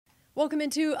Welcome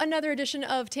into another edition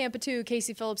of Tampa 2.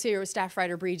 Casey Phillips here with staff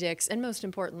writer Bree Dix. And most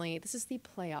importantly, this is the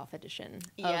playoff edition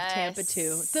of Tampa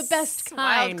 2. The best kind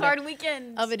wild card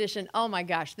weekend of edition. Oh my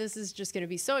gosh, this is just going to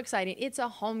be so exciting. It's a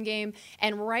home game.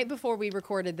 And right before we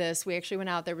recorded this, we actually went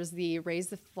out. There was the Raise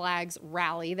the Flags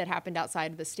rally that happened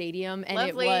outside of the stadium. And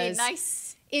Lovely, it was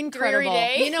nice. Incredible.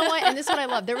 Day. You know what? And this is what I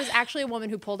love. There was actually a woman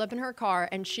who pulled up in her car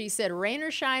and she said, "Rain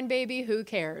or shine, baby, who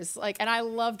cares?" And I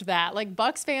loved that.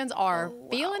 Bucks fans are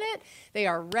feeling it. They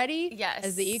are ready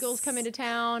as the Eagles come into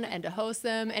town and to host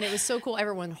them. And it was so cool.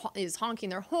 Everyone is honking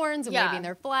their horns and waving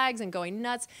their flags and going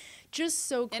nuts. Just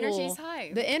so cool. Energy's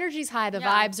high. The energy's high. The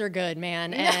vibes are good,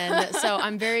 man. And so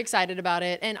I'm very excited about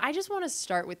it. And I just want to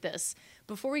start with this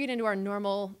before we get into our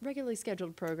normal, regularly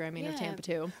scheduled programming of Tampa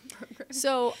 2.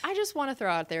 So I just want to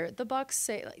throw out there, the Bucks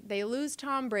say they lose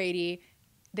Tom Brady.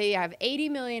 They have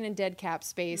 $80 million in dead cap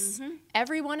space. Mm-hmm.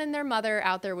 Everyone and their mother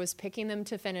out there was picking them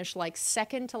to finish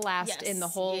second to last in the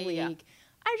whole league. Yeah.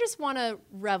 I just want to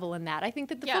revel in that. I think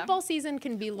that the football season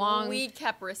can be long. We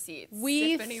kept receipts.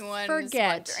 We if anyone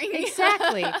forget. Was wondering.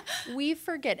 Exactly. We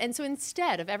forget. And so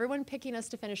instead of everyone picking us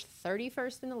to finish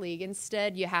 31st in the league,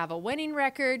 instead you have a winning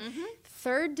record,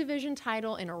 third division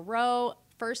title in a row,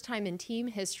 first time in team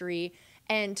history.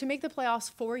 And to make the playoffs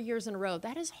 4 years in a row,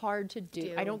 that is hard to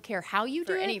do. I don't care how you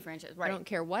do it. For any franchise, right. I don't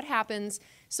care what happens.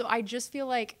 So I just feel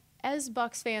like as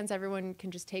Bucks fans, everyone can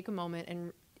just take a moment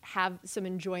and have some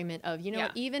enjoyment of,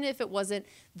 what, even if it wasn't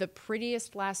the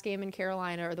prettiest last game in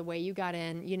Carolina or the way you got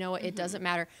in, it doesn't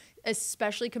matter,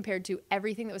 especially compared to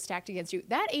everything that was stacked against you.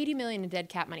 That $80 million in dead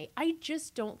cap money, I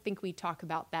just don't think we talk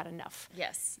about that enough.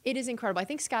 Yes. It is incredible. I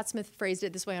think Scott Smith phrased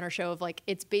it this way on our show of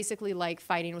it's basically like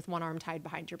fighting with one arm tied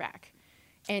behind your back.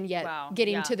 And yet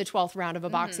getting to the 12th round of a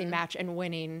boxing match and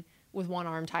winning with one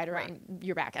arm tied around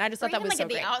your back. And I just thought that was so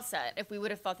great. At the outset, if we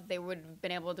would have thought that they would have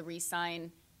been able to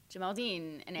re-sign Jamel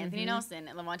Dean and Anthony Nelson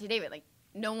and Lavonte David,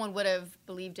 no one would have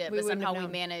believed it, but somehow we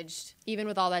managed. Even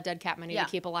with all that dead cap money to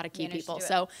keep a lot of key people.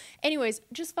 So anyways,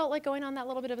 just felt like going on that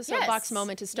little bit of a soapbox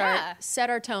moment to start, set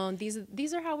our tone.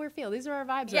 These are how we feel. These are our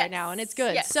vibes right now, and it's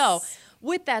good. Yes. So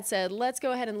with that said, let's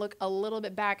go ahead and look a little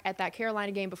bit back at that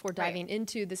Carolina game before diving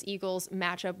into this Eagles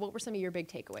matchup. What were some of your big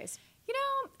takeaways?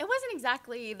 It wasn't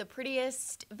exactly the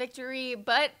prettiest victory,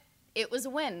 but it was a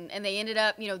win. And they ended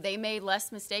up, they made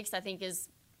less mistakes, I think, as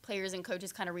players and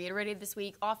coaches kind of reiterated this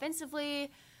week.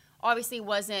 Offensively, obviously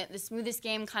wasn't the smoothest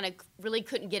game, kind of really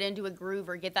couldn't get into a groove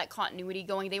or get that continuity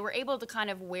going. They were able to kind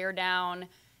of wear down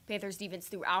Panthers defense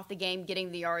throughout the game,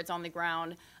 getting the yards on the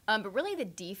ground. But really the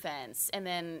defense, and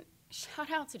then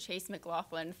shout out to Chase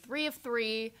McLaughlin, 3 of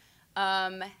 3,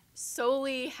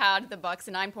 solely had the Bucks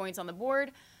 9 points on the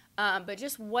board. But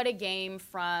just what a game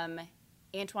from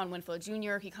Antoine Winfield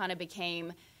Jr. He kind of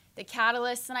became the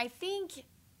catalyst. And I think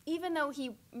even though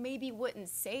he maybe wouldn't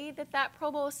say that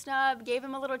Pro Bowl snub gave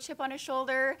him a little chip on his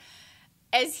shoulder,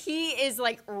 as he is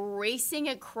racing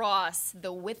across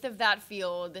the width of that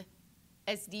field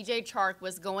as DJ Chark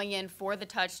was going in for the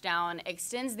touchdown,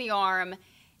 extends the arm,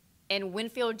 and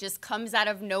Winfield just comes out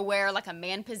of nowhere like a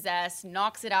man possessed,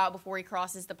 knocks it out before he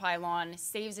crosses the pylon,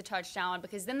 saves a touchdown,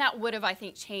 because then that would have, I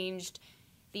think, changed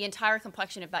the entire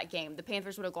complexion of that game. The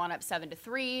Panthers would have gone up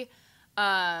 7-3,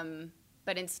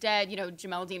 but instead,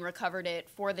 Jamel Dean recovered it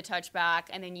for the touchback,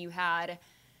 and then you had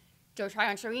Joe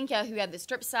Tryon-Shoyinka, who had the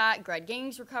strip sack. Greg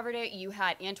Gaines recovered it. You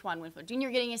had Antoine Winfield Jr.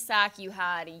 getting a sack. You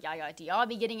had Yaya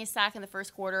Diaby getting a sack in the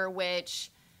first quarter,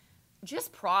 which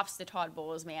just props to Todd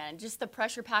Bowles, man. Just the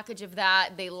pressure package of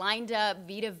that. They lined up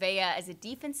Vita Vea as a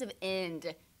defensive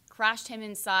end, crashed him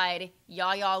inside.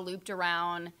 Yaya looped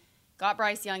around, got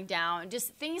Bryce Young down.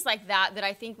 Just things like that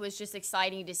I think was just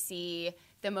exciting to see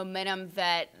the momentum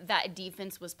that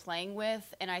defense was playing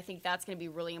with. And I think that's going to be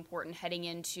really important heading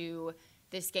into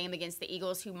this game against the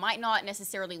Eagles, who might not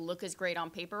necessarily look as great on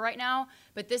paper right now,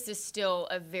 but this is still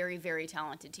a very, very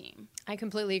talented team. I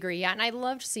completely agree. Yeah, and I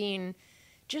loved seeing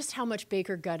just how much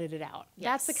Baker gutted it out. Yes.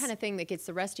 That's the kind of thing that gets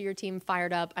the rest of your team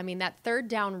fired up. I mean, that third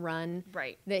down run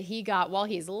that he got while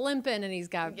he's limping and he's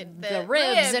got the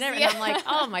ribs and everything. I'm like,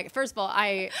 oh my, first of all,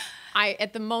 I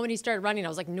at the moment he started running, I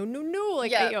was like,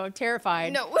 no,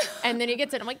 terrified. No. And then he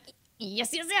gets it. I'm like,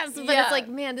 yes. But it's like,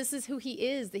 man, this is who he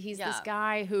is. That he's this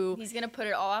guy who he's going to put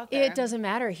it all out there. It doesn't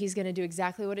matter. He's going to do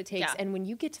exactly what it takes. Yeah. And when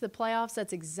you get to the playoffs,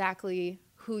 that's exactly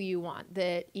who you want.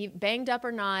 That banged up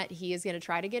or not, he is going to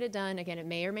try to get it done. Again, it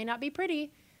may or may not be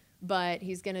pretty, but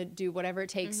he's going to do whatever it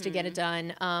takes to get it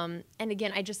done. And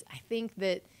again, I think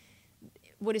that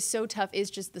what is so tough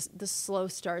is just the slow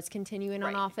starts continuing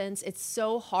on offense. It's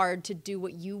so hard to do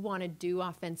what you want to do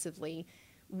offensively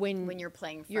when you're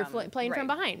playing from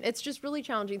behind. It's just really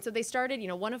challenging. So they started,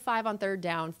 1 of 5 on third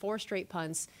down, 4 straight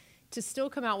punts. to still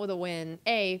come out with a win,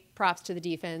 A, props to the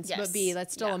defense, Yes. but B,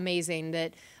 that's still Yeah. amazing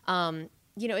that,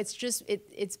 it's just,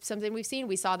 it's something we've seen.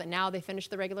 We saw that now they finished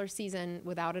the regular season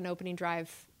without an opening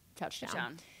drive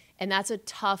touchdown. And that's a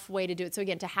tough way to do it. So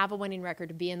again, to have a winning record,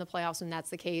 to be in the playoffs when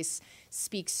that's the case,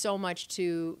 speaks so much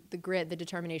to the grit, the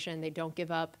determination. They don't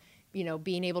give up,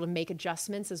 being able to make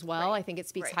adjustments as well. Right. I think it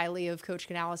speaks Right. highly of Coach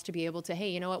Canales to be able to, hey,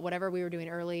 you know what, whatever we were doing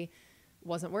early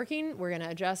wasn't working. We're going to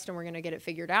adjust and we're going to get it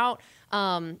figured out.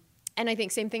 And I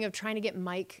think same thing of trying to get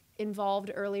Mike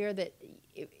involved earlier, that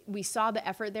we saw the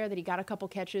effort there, that he got a couple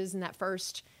catches in that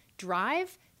first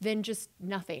drive, then just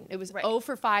nothing. It was 0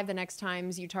 for 5 the next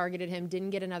times you targeted him,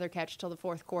 didn't get another catch till the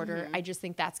fourth quarter. I just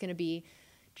think that's going to be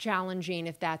challenging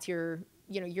if that's your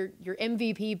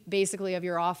MVP basically of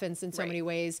your offense in so many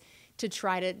ways, to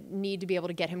try to need to be able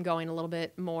to get him going a little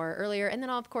bit more earlier. And then,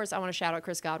 of course, I want to shout out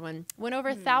Chris Godwin. Went over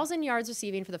 1,000 yards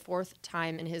receiving for the 4th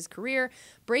time in his career,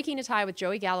 breaking a tie with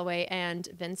Joey Galloway and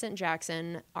Vincent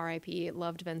Jackson, R.I.P.,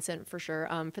 loved Vincent for sure,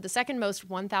 for the second most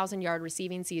 1,000-yard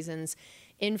receiving seasons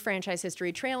in franchise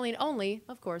history, trailing only,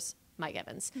 of course, Mike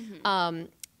Evans.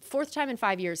 4th time in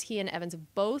 5 years, he and Evans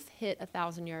have both hit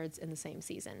 1,000 yards in the same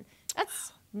season.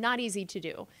 That's not easy to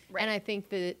do. Right. And I think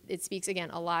that it speaks,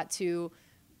 again, a lot to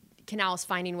Canales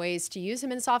finding ways to use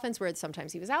him in this offense, where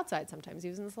sometimes he was outside, sometimes he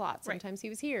was in the slot, sometimes he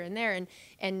was here and there.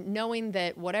 And knowing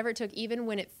that whatever it took, even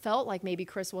when it felt like maybe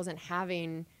Chris wasn't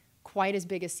having quite as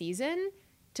big a season,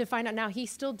 to find out now he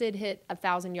still did hit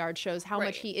 1,000 yards shows how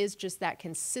much he is just that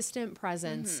consistent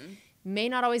presence. May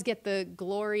not always get the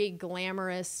glory,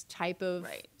 glamorous type of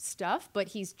stuff, but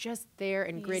he's just there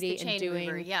and gritty and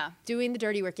doing the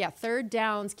dirty work. Yeah, third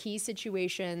downs, key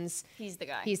situations. He's the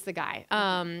guy. He's the guy.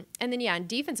 And then, and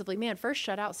defensively, man, first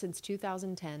shutout since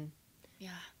 2010. Yeah.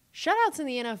 Shutouts in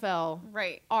the NFL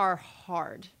are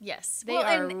hard. Yes. They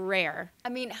are rare. I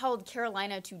mean, held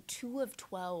Carolina to 2 of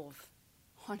 12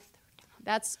 on 3rd down.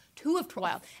 That's 2 of 12.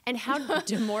 Wow. And how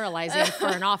demoralizing for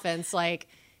an offense,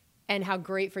 and how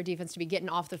great for defense to be getting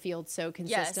off the field so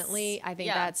consistently. Yes. I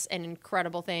think that's an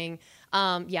incredible thing.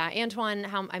 Antoine,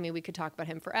 we could talk about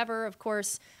him forever, of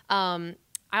course. I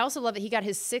also love that he got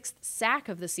his 6th sack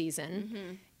of the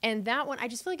season. And that one, I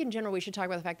just feel like in general, we should talk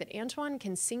about the fact that Antoine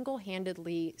can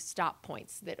single-handedly stop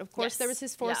points. That, of course, there was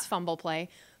his forced fumble play,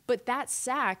 but that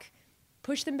sack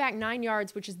pushed them back 9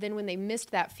 yards, which is then when they missed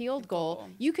that field goal.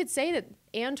 You could say that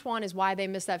Antoine is why they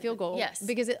missed that field goal. Yes.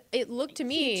 Because it looked to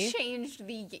me... He changed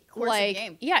the course of the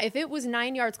game. Yeah, if it was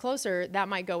 9 yards closer, that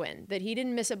might go in. That he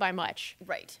didn't miss it by much.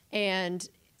 Right. And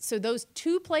so those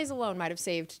 2 plays alone might have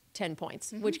saved 10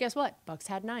 points, which guess what? Bucks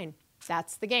had 9.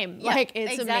 That's the game. Yeah,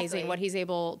 it's amazing what he's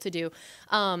able to do.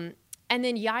 And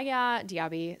then Yaya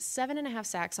Diaby, 7.5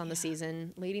 sacks on the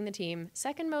season, leading the team,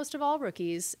 second most of all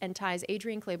rookies, and ties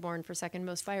Adrian Claiborne for second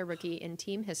most by a rookie in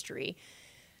team history.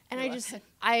 And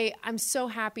I'm so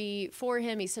happy for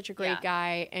him. He's such a great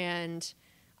guy. And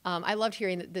I loved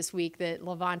hearing this week that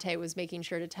Levante was making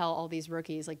sure to tell all these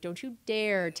rookies, don't you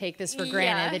dare take this for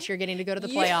granted that you're getting to go to the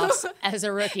playoffs as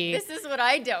a rookie. This is what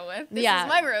I dealt with. This is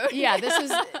my road.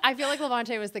 I feel like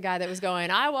Levante was the guy that was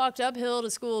going, I walked uphill to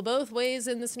school both ways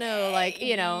in the snow,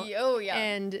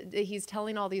 and he's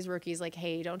telling all these rookies,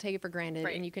 hey, don't take it for granted.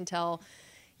 And you can tell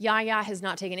Yaya has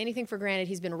not taken anything for granted.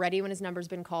 He's been ready when his number's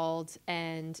been called,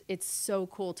 and it's so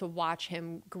cool to watch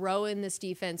him grow in this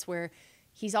defense where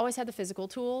he's always had the physical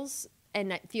tools,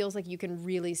 and it feels like you can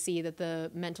really see that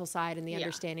the mental side and the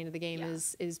understanding of the game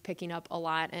is picking up a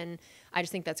lot, and I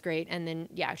just think that's great. And then,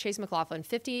 Chase McLaughlin,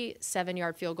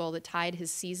 57-yard field goal that tied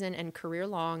his season and career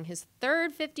long, his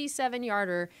third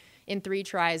 57-yarder in 3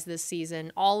 tries this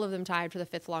season, all of them tied for the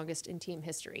 5th longest in team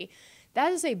history.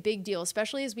 That is a big deal,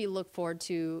 especially as we look forward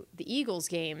to the Eagles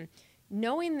game,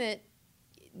 knowing that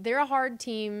they're a hard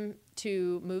team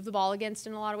to move the ball against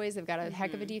in a lot of ways. They've got a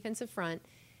heck of a defensive front.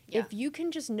 Yeah. If you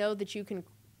can just know that you can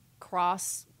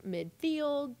cross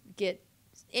midfield, get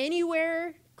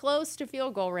anywhere close to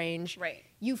field goal range,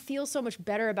 you feel so much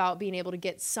better about being able to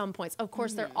get some points. Of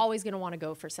course, they're always going to want to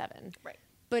go for 7. Right.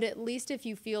 But at least if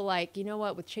you feel like, you know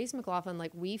what, with Chase McLaughlin,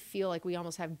 we feel like we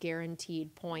almost have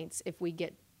guaranteed points if we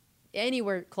get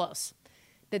anywhere close.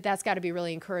 That's got to be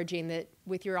really encouraging, that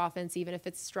with your offense, even if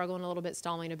it's struggling a little bit,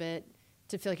 stalling a bit,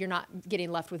 to feel like you're not getting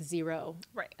left with 0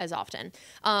 as often.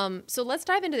 So let's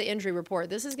dive into the injury report.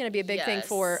 This is going to be a big thing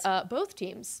for both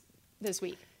teams this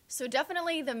week. So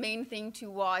definitely the main thing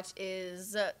to watch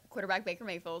is quarterback Baker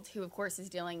Mayfield, who, of course, is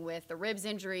dealing with the ribs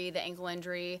injury, the ankle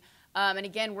injury. And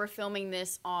again, we're filming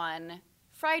this on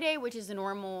Friday, which is a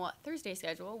normal Thursday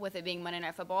schedule, with it being Monday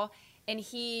Night Football. And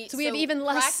so we have even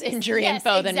less injury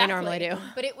info than we normally do.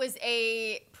 But it was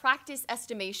a practice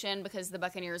estimation because the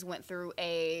Buccaneers went through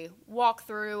a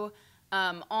walkthrough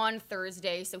on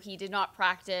Thursday, so he did not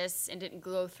practice and didn't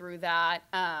go through that.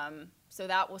 So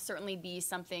that will certainly be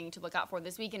something to look out for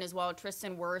this weekend as well.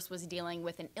 Tristan Wirfs was dealing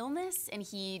with an illness, and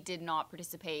he did not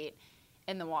participate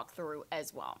in the walkthrough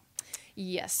as well.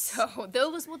 Yes. So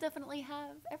those will definitely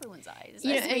have everyone's eyes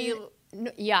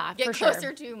yeah, get for closer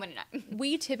sure. to Monday night.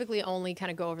 We typically only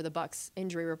kind of go over the Bucs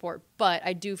injury report, but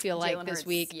I do feel like this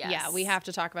week, we have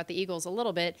to talk about the Eagles a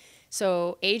little bit.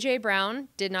 So A.J. Brown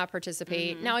did not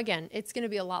participate. Now, again, it's going to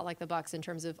be a lot like the Bucs in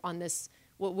terms of on this,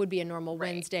 what would be a normal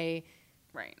Wednesday.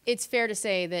 Right. It's fair to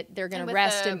say that they're going to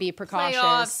rest and be precautious.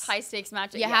 Playoffs, high-stakes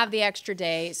matchup. You have the extra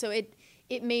day. So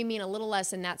it may mean a little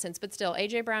less in that sense, but still,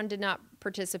 A.J. Brown did not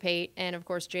participate. And, of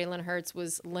course, Jalen Hurts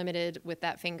was limited with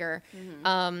that finger.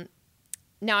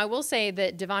 Now, I will say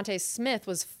that Devontae Smith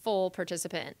was full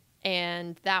participant.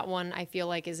 And that one I feel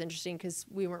like is interesting because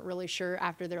we weren't really sure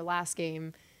after their last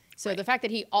game. So the fact that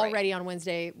he already on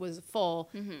Wednesday was full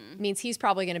means he's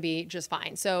probably going to be just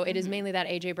fine. So it is mainly that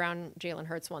A.J. Brown, Jalen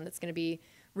Hurts one that's going to be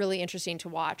really interesting to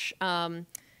watch.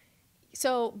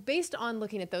 So based on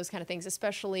looking at those kind of things,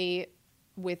 especially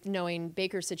with knowing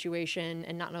Baker's situation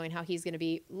and not knowing how he's going to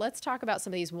be, let's talk about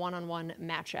some of these one-on-one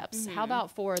matchups. How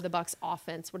about for the Bucs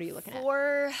offense? What are you looking at?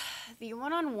 For the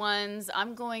one-on-ones,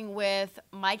 I'm going with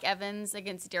Mike Evans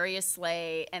against Darius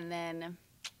Slay, and then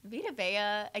Vita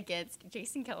Vea against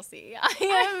Jason Kelce.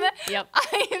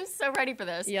 I am so ready for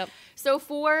this. So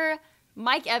for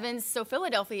Mike Evans, so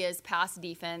Philadelphia's pass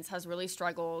defense has really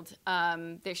struggled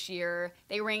this year.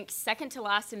 They rank second to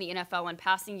last in the NFL in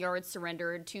passing yards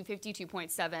surrendered,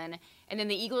 252.7. And then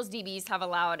the Eagles DBs have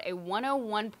allowed a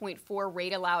 101.4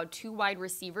 rate allowed to wide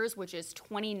receivers, which is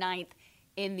 29th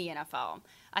in the NFL.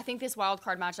 I think this wild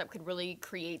card matchup could really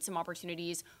create some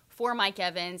opportunities for Mike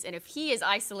Evans. And if he is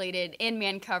isolated in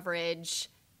man coverage,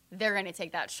 they're going to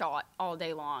take that shot all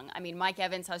day long. I mean, Mike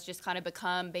Evans has just kind of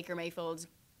become Baker Mayfield's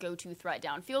go-to threat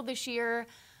downfield this year,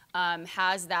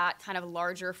 has that kind of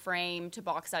larger frame to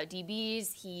box out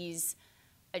DBs. He's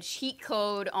a cheat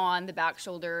code on the back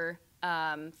shoulder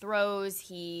throws.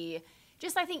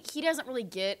 I think he doesn't really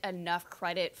get enough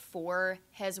credit for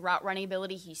his route running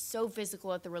ability. He's so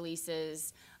physical at the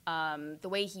releases. The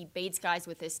way he baits guys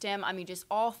with his stem. I mean, just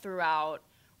all throughout,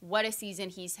 what a season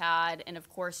he's had. And, of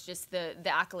course, just the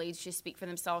accolades just speak for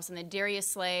themselves. And then Darius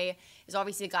Slay is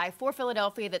obviously a guy for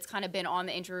Philadelphia that's kind of been on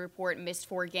the injury report, missed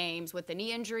 4 games with the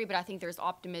knee injury. But I think there's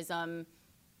optimism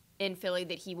in Philly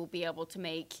that he will be able to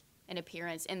make an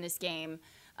appearance in this game.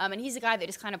 And he's a guy that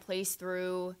just kind of plays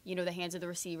through, the hands of the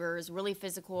receivers, really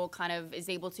physical, kind of is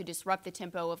able to disrupt the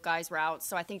tempo of guys' routes.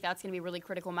 So I think that's going to be a really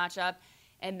critical matchup.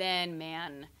 And then,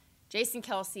 man, Jason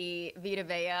Kelce, Vita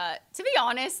Vea. To be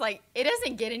honest, it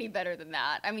doesn't get any better than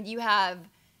that. I mean, you have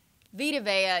Vita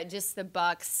Vea, just the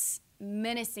Bucs'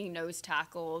 menacing nose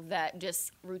tackle that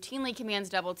just routinely commands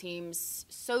double teams,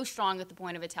 so strong at the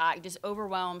point of attack, just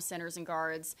overwhelms centers and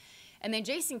guards. And then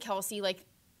Jason Kelce,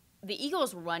 the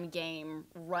Eagles' run game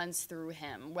runs through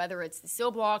him, whether it's the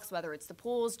seal blocks, whether it's the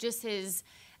pulls, just his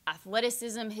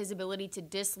athleticism, his ability to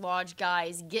dislodge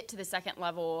guys, get to the second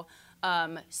level.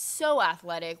 So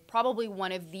athletic, probably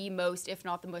one of the most, if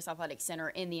not the most athletic center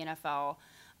in the NFL.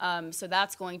 So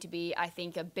that's going to be, I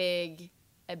think, a big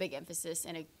emphasis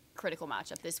and a critical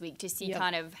matchup this week to see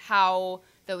kind of how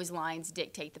those lines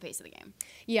dictate the pace of the game.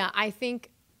 Yeah, I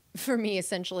think for me,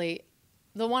 essentially,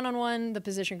 the one-on-one, the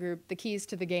position group, the keys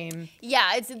to the game.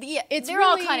 Yeah, they're really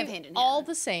all kind of hand in hand. All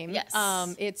the same. Yes.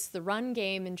 It's the run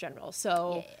game in general.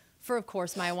 So for, of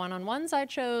course, my one-on-ones, I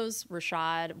chose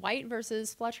Rachaad White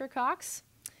versus Fletcher Cox.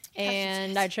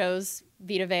 And I chose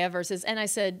Vita Vea versus, and I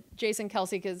said Jason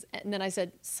Kelce, and then I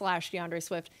said / DeAndre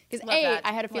Swift. Because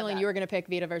I had a feeling you were going to pick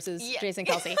Vita versus Jason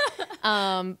Kelce.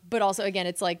 But also, again,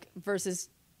 it's versus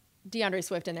DeAndre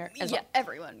Swift in there as well.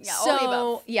 Everyone. Yeah, so, all the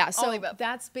above. Yeah, so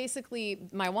that's basically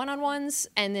my one-on-ones.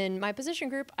 And then my position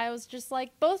group, I was just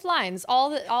both lines,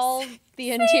 all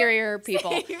the interior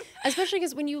people. Especially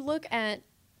because when you look at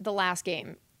the last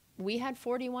game, we had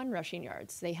 41 rushing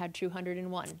yards. They had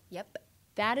 201. Yep.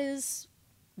 That is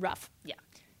rough. Yeah.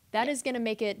 That is going to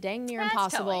make it dang near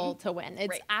impossible to win.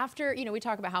 It's after, we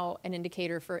talk about how an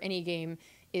indicator for any game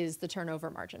is the turnover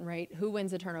margin, right? Who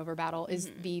wins the turnover battle is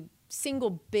the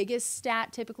single biggest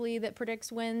stat typically that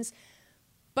predicts wins.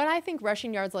 But I think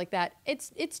rushing yards like that,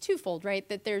 it's twofold, right?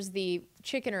 That there's the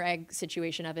chicken or egg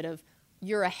situation of it of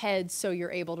you're ahead so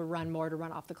you're able to run more to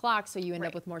run off the clock so you end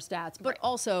up with more stats. But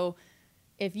also,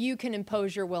 if you can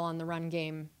impose your will on the run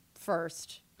game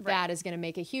first, that is going to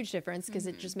make a huge difference because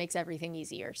it just makes everything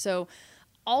easier. So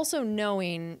also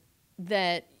knowing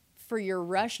that for your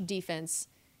rush defense,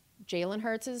 Jalen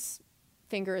Hurts'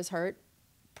 finger is hurt,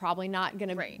 probably not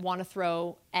going to want to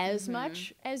throw as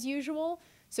much as usual.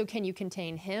 So can you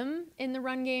contain him in the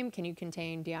run game? Can you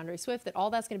contain DeAndre Swift? That all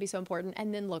that's going to be so important.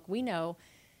 And then look, we know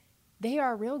they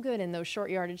are real good in those short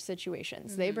yardage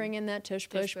situations. They bring in that tush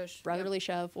push, brotherly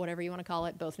shove, whatever you want to call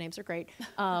it. Both names are great.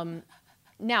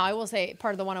 Now I will say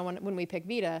part of the one-on-one when we pick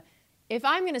Vita, if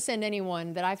I'm going to send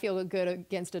anyone that I feel good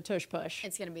against a tush push,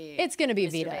 it's going to be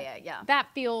Mr. Vita. Vea, That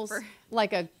feels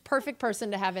like a perfect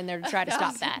person to have in there to try to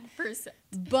stop that.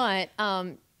 But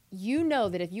you know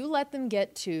that if you let them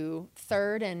get to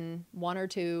 3rd and 1 or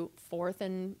 2, 4th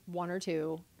and 1 or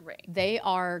 2, they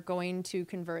are going to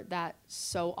convert that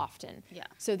so often. Yeah.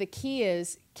 So the key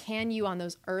is, can you on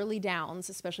those early downs,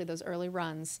 especially those early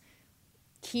runs,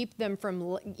 keep them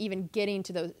from even getting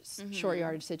to those short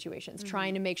yardage situations,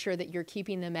 trying to make sure that you're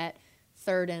keeping them at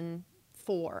 3rd and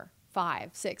 4, 5,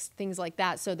 6, things like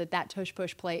that, so that tush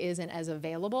push play isn't as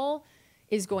available,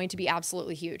 is going to be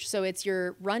absolutely huge. So it's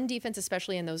your run defense,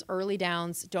 especially in those early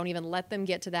downs. Don't even let them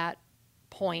get to that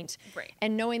point.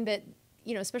 And knowing that,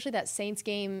 especially that Saints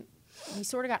game, you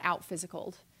sort of got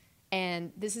out-physicaled.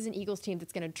 And this is an Eagles team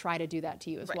that's going to try to do that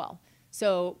to you as well.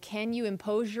 So can you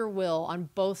impose your will on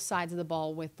both sides of the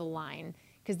ball with the line?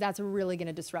 Because that's really going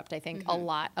to disrupt, I think, a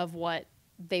lot of what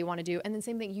they want to do. And then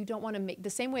same thing, you don't want to make, the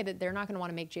same way that they're not going to want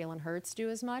to make Jalen Hurts do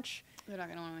as much, you're not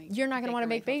going to want to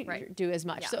make Baker do as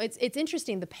much. So it's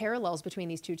interesting, the parallels between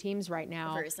these two teams right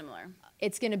now. Very similar.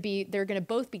 It's going to be, they're going to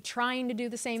both be trying to do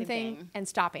the same thing and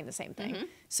stopping the same thing.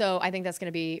 So I think that's going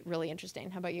to be really interesting.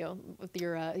 How about you? With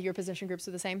your position groups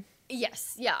are the same?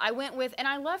 Yes. Yeah, I went with, and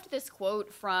I loved this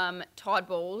quote from Todd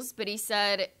Bowles, but he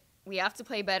said, we have to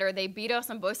play better. They beat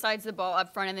us on both sides of the ball,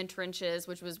 up front and in trenches,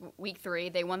 which was week 3.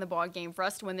 They won the ball game. For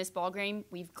us to win this ball game,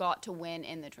 we've got to win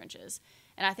in the trenches.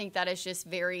 And I think that is just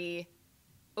very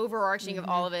overarching of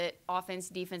all of it, offense,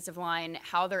 defensive line,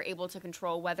 how they're able to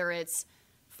control, whether it's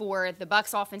for the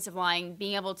Bucs offensive line,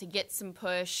 being able to get some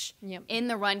push in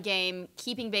the run game,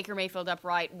 keeping Baker Mayfield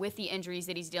upright with the injuries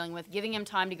that he's dealing with, giving him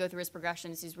time to go through his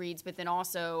progressions, his reads, but then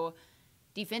also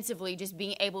defensively just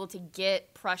being able to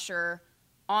get pressure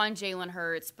on Jalen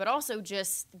Hurts, but also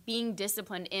just being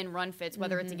disciplined in run fits,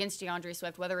 whether it's against DeAndre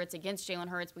Swift, whether it's against Jalen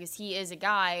Hurts, because he is a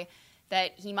guy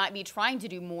that he might be trying to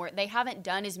do more. They haven't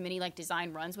done as many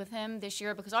design runs with him this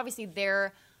year because obviously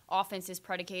their offense is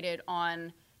predicated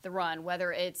on the run,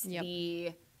 whether it's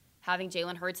the having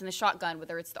Jalen Hurts in the shotgun,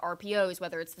 whether it's the RPOs,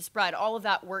 whether it's the spread, all of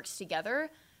that works together.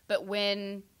 But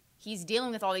when he's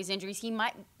dealing with all these injuries, he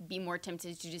might be more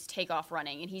tempted to just take off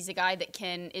running. And he's a guy that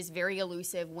is very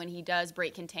elusive when he does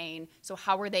break contain. So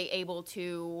how are they able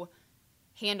to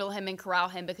handle him and corral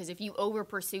him? Because if you over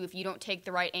pursue, if you don't take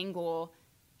the right angle,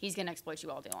 he's going to exploit you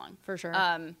all day long. For sure.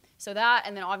 So that,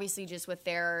 and then obviously just with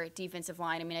their defensive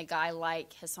line, I mean, a guy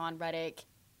like Hassan Reddick,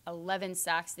 11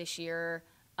 sacks this year,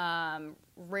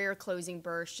 rare closing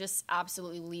burst, just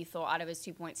absolutely lethal out of his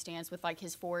 2-point stance with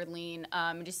his forward lean,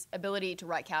 just ability to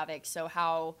wreak havoc. So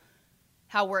how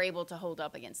we're able to hold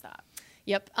up against that.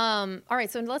 Yep. All right,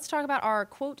 so let's talk about our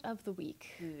quote of the week.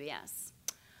 Yes.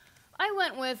 I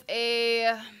went with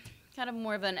a kind of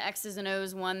more of an X's and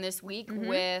O's one this week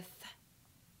with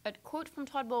a quote from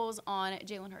Todd Bowles on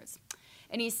Jalen Hurts.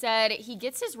 And he said, he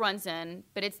gets his runs in,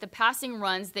 but it's the passing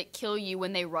runs that kill you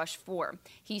when they rush 4.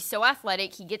 He's so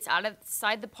athletic, he gets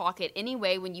outside the pocket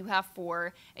anyway when you have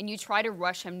 4, and you try to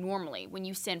rush him normally. When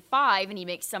you send 5 and he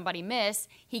makes somebody miss,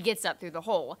 he gets up through the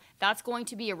hole. That's going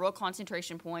to be a real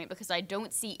concentration point because I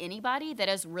don't see anybody that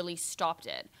has really stopped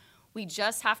it. We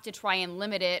just have to try and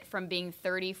limit it from being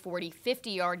 30, 40,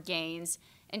 50-yard gains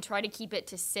and try to keep it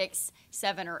to 6,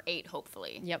 7, or 8,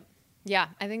 hopefully. Yep. Yeah,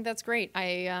 I think that's great.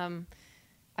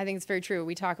 I think it's very true.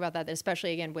 We talk about that,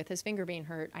 especially, again, with his finger being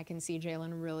hurt. I can see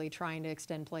Jalen really trying to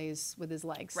extend plays with his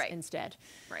legs instead.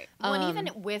 Right. Well, and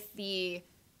even with the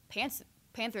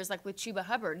Panthers, like with Chuba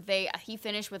Hubbard, he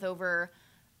finished with over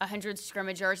 100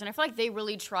 scrimmage yards, and I feel like they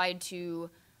really tried to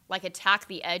attack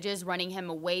the edges, running him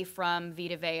away from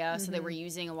Vita Vea. So they were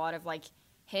using a lot of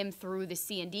him through the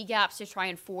C and D gaps to try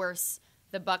and force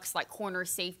the Bucs corner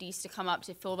safeties to come up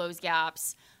to fill those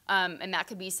gaps. And that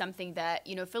could be something that,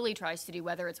 Philly tries to do,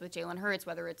 whether it's with Jalen Hurts,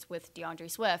 whether it's with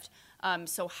DeAndre Swift.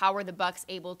 So how are the Bucs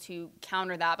able to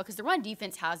counter that? Because the run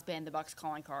defense has been the Bucs'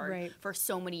 calling card for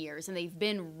so many years, and they've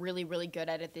been really, really good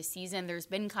at it this season. There's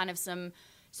been kind of some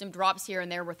drops here and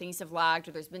there where things have lagged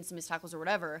or there's been some missed tackles or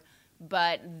whatever.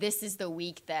 But this is the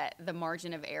week that the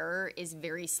margin of error is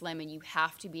very slim, and you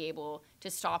have to be able to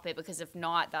stop it because if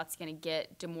not, that's going to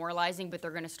get demoralizing. But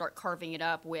they're going to start carving it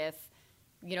up with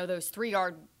those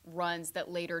 3-yard runs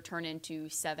that later turn into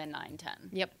 7, 9, 10.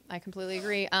 Yep, I completely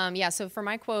agree. So for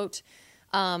my quote,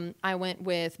 I went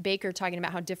with Baker talking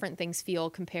about how different things feel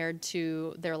compared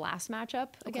to their last matchup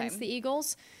against the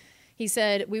Eagles. He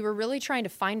said, we were really trying to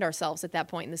find ourselves at that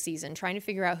point in the season, trying to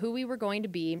figure out who we were going to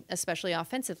be, especially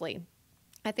offensively.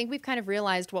 I think we've kind of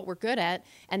realized what we're good at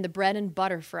and the bread and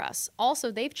butter for us.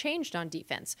 Also, they've changed on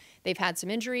defense. They've had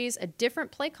some injuries, a different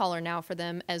play caller now for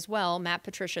them as well. Matt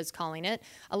Patricia's calling it.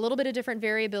 A little bit of different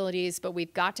variabilities, but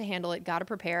we've got to handle it, got to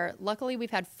prepare. Luckily,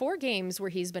 we've had 4 games where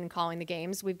he's been calling the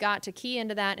games. We've got to key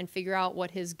into that and figure out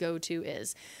what his go-to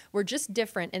is. We're just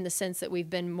different in the sense that we've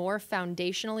been more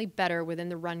foundationally better within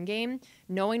the run game,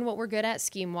 knowing what we're good at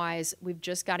scheme-wise. We've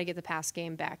just got to get the pass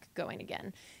game back going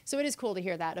again. So it is cool to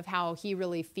hear that of how he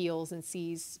really feels and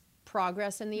sees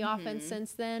progress in the offense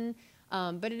since then.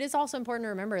 But it is also important to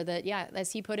remember that,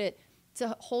 as he put it, it's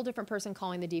a whole different person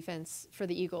calling the defense for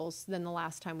the Eagles than the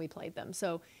last time we played them.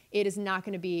 So it is not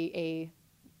going to be a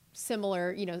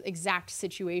similar, exact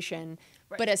situation.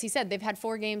 Right. But as he said, they've had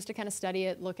 4 games to kind of study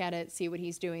it, look at it, see what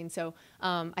he's doing. So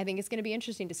I think it's going to be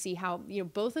interesting to see how,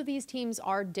 both of these teams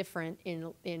are different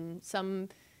in some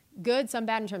good, some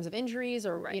bad in terms of injuries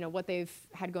or, what they've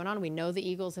had going on. We know the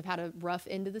Eagles have had a rough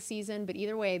end of the season, but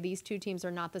either way, these two teams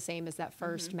are not the same as that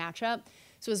first matchup.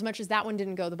 So as much as that one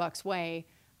didn't go the Bucs' way,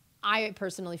 I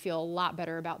personally feel a lot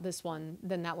better about this one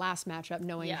than that last matchup,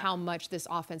 knowing how much this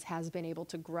offense has been able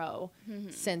to grow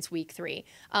since week 3.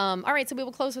 All right, so we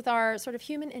will close with our sort of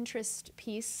human interest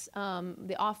piece,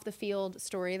 the off-the-field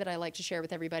story that I like to share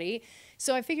with everybody.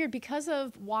 So I figured because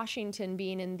of Washington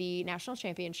being in the national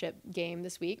championship game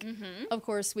this week, of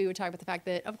course, we would talk about the fact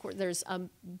that, of course, there's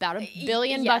about a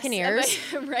billion Buccaneers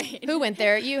who went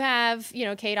there. You have,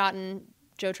 Kate Otten,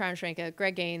 Joe Trauschenka,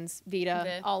 Greg Gaines,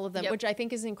 Vita, all of them, which I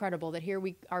think is incredible that here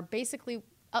we are basically,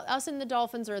 us and the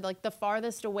Dolphins are like the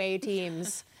farthest away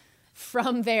teams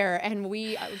from there. And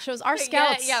we shows our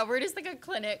scouts. Yeah, we're just like a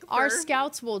clinic. Our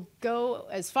scouts will go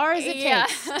as far as it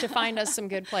takes to find us some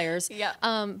good players.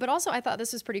 But also I thought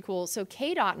this was pretty cool. So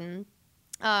Kate Otten,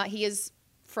 he is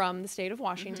from the state of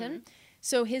Washington.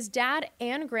 So his dad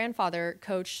and grandfather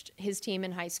coached his team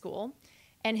in high school.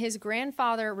 And his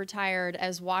grandfather retired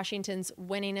as Washington's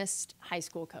winningest high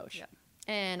school coach.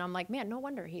 And I'm like, man, no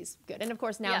wonder he's good. And, of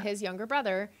course, now his younger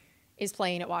brother is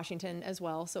playing at Washington as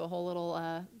well. So a whole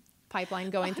little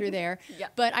pipeline going through there.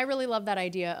 But I really love that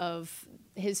idea of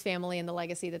his family and the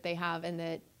legacy that they have and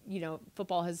that,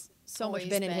 football has always much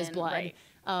been in his blood.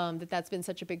 That's been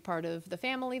such a big part of the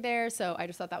family there. So I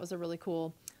just thought that was a really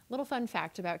cool little fun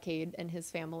fact about Cade and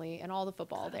his family and all the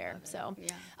football there. So,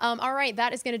 all right,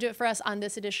 that is going to do it for us on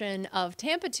this edition of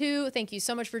Tampa 2. Thank you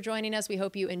so much for joining us. We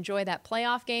hope you enjoy that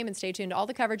playoff game and stay tuned to all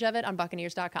the coverage of it on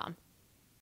Buccaneers.com.